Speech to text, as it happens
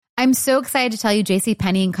I'm so excited to tell you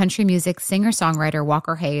JCPenney and country music singer-songwriter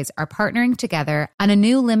Walker Hayes are partnering together on a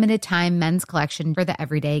new limited-time men's collection for the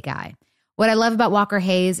everyday guy. What I love about Walker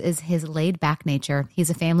Hayes is his laid-back nature.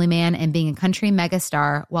 He's a family man, and being a country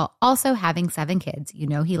megastar while also having 7 kids, you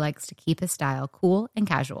know he likes to keep his style cool and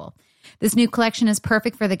casual. This new collection is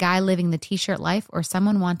perfect for the guy living the t-shirt life or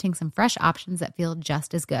someone wanting some fresh options that feel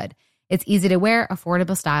just as good. It's easy to wear,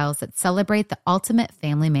 affordable styles that celebrate the ultimate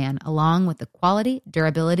family man, along with the quality,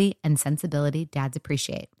 durability, and sensibility dads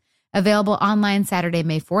appreciate. Available online Saturday,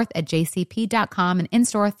 May 4th at jcp.com and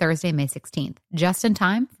in-store Thursday, May 16th. Just in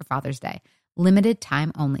time for Father's Day. Limited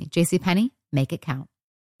time only. JCPenney, make it count.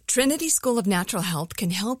 Trinity School of Natural Health can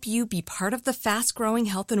help you be part of the fast-growing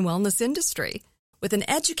health and wellness industry. With an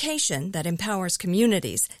education that empowers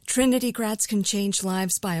communities, Trinity grads can change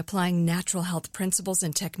lives by applying natural health principles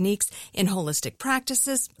and techniques in holistic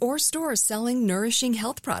practices or stores selling nourishing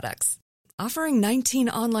health products. Offering 19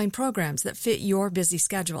 online programs that fit your busy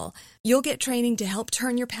schedule, you'll get training to help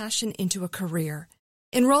turn your passion into a career.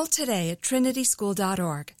 Enroll today at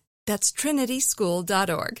trinityschool.org. That's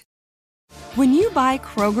trinityschool.org. When you buy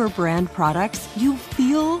Kroger brand products, you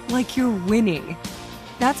feel like you're winning.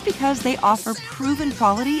 That's because they offer proven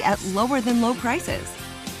quality at lower than low prices.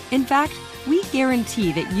 In fact, we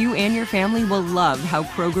guarantee that you and your family will love how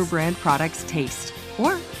Kroger brand products taste,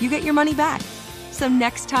 or you get your money back. So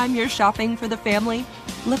next time you're shopping for the family,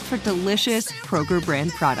 look for delicious Kroger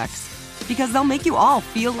brand products, because they'll make you all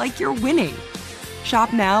feel like you're winning.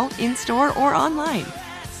 Shop now, in-store, or online.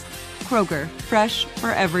 Kroger, fresh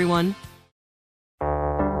for everyone.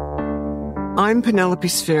 I'm Penelope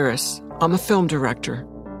Spheris. I'm a film director.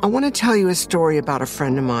 I want to tell you a story about a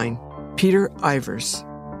friend of mine, Peter Ivers.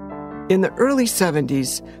 In the early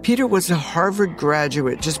 70s, Peter was a Harvard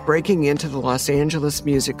graduate just breaking into the Los Angeles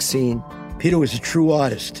music scene. Peter was a true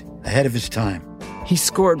artist, ahead of his time. He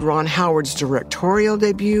scored Ron Howard's directorial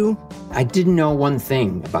debut. I didn't know one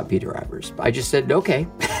thing about Peter Ivers. I just said, okay,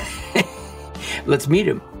 let's meet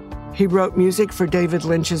him. He wrote music for David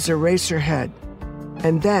Lynch's Eraserhead.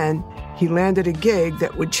 And then he landed a gig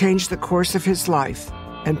that would change the course of his life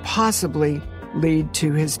and possibly lead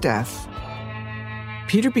to his death.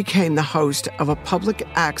 Peter became the host of a public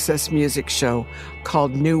access music show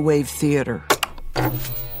called New Wave Theater.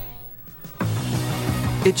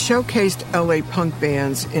 It showcased LA punk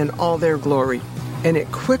bands in all their glory, and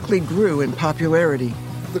it quickly grew in popularity.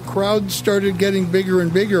 The crowd started getting bigger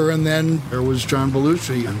and bigger, and then there was John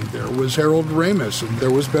Belushi, and there was Harold Ramis, and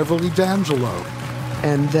there was Beverly D'Angelo.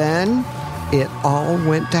 And then it all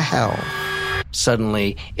went to hell.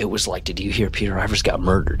 Suddenly, it was like, did you hear Peter Ivers got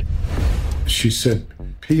murdered? She said,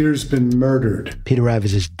 Peter's been murdered. Peter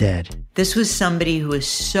Ivers is dead. This was somebody who was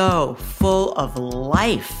so full of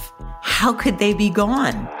life. How could they be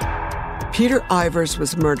gone? Peter Ivers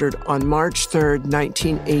was murdered on March 3rd,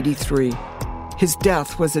 1983. His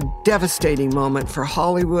death was a devastating moment for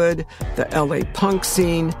Hollywood, the LA punk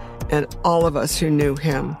scene, and all of us who knew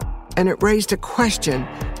him. And it raised a question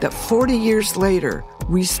that 40 years later,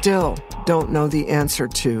 we still don't know the answer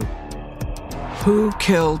to. Who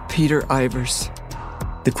killed Peter Ivers?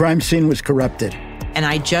 The crime scene was corrupted. And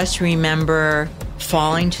I just remember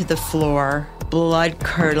falling to the floor,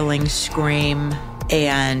 blood-curdling scream,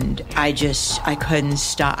 and I couldn't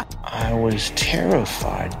stop. I was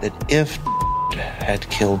terrified that if had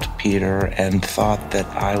killed Peter and thought that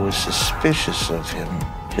I was suspicious of him,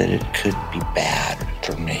 that it could be bad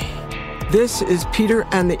for me. This is Peter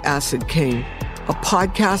and the Acid King, a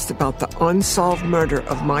podcast about the unsolved murder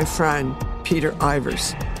of my friend, Peter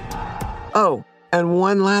Ivers. Oh, and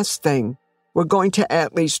one last thing. We're going to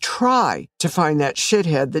at least try to find that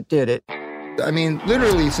shithead that did it. I mean,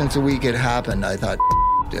 literally since the week it happened, I thought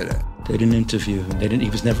did it. They didn't interview him. He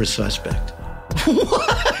was never a suspect.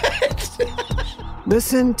 What?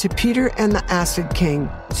 Listen to Peter and the Acid King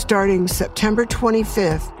starting September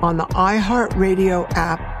 25th on the iHeartRadio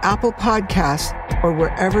app, Apple Podcasts, or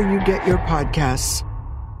wherever you get your podcasts.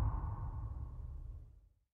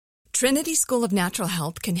 Trinity School of Natural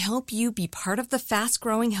Health can help you be part of the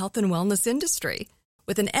fast-growing health and wellness industry.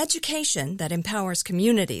 With an education that empowers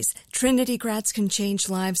communities, Trinity grads can change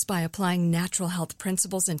lives by applying natural health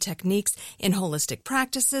principles and techniques in holistic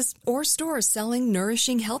practices or stores selling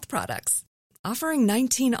nourishing health products. Offering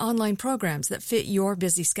 19 online programs that fit your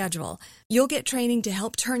busy schedule, you'll get training to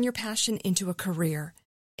help turn your passion into a career.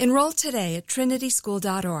 Enroll today at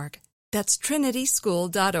trinityschool.org. That's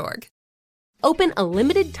trinityschool.org. Open a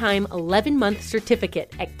limited-time 11-month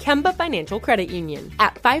certificate at Kemba Financial Credit Union.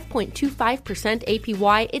 At 5.25%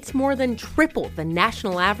 APY, it's more than triple the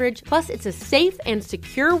national average, plus it's a safe and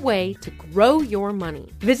secure way to grow your money.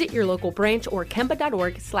 Visit your local branch or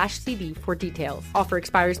kemba.org/cd for details. Offer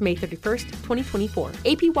expires May 31st, 2024.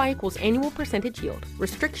 APY equals annual percentage yield.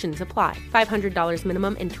 Restrictions apply. $500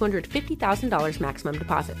 minimum and $250,000 maximum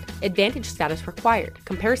deposit. Advantage status required.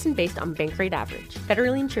 Comparison based on bank rate average.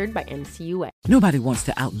 Federally insured by NCUA. Nobody wants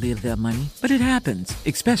to outlive their money, but it happens,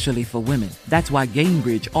 especially for women. That's why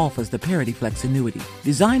Gainbridge offers the Parity Flex annuity,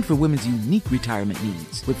 designed for women's unique retirement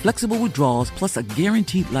needs, with flexible withdrawals plus a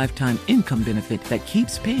guaranteed lifetime income benefit that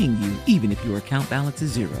keeps paying you even if your account balance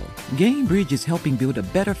is zero. Gainbridge is helping build a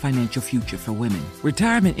better financial future for women.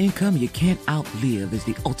 Retirement income you can't outlive is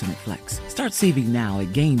the ultimate flex. Start saving now at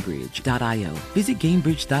Gainbridge.io. Visit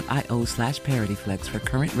Gainbridge.io/ParityFlex for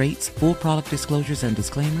current rates, full product disclosures and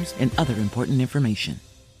disclaimers, and other important information.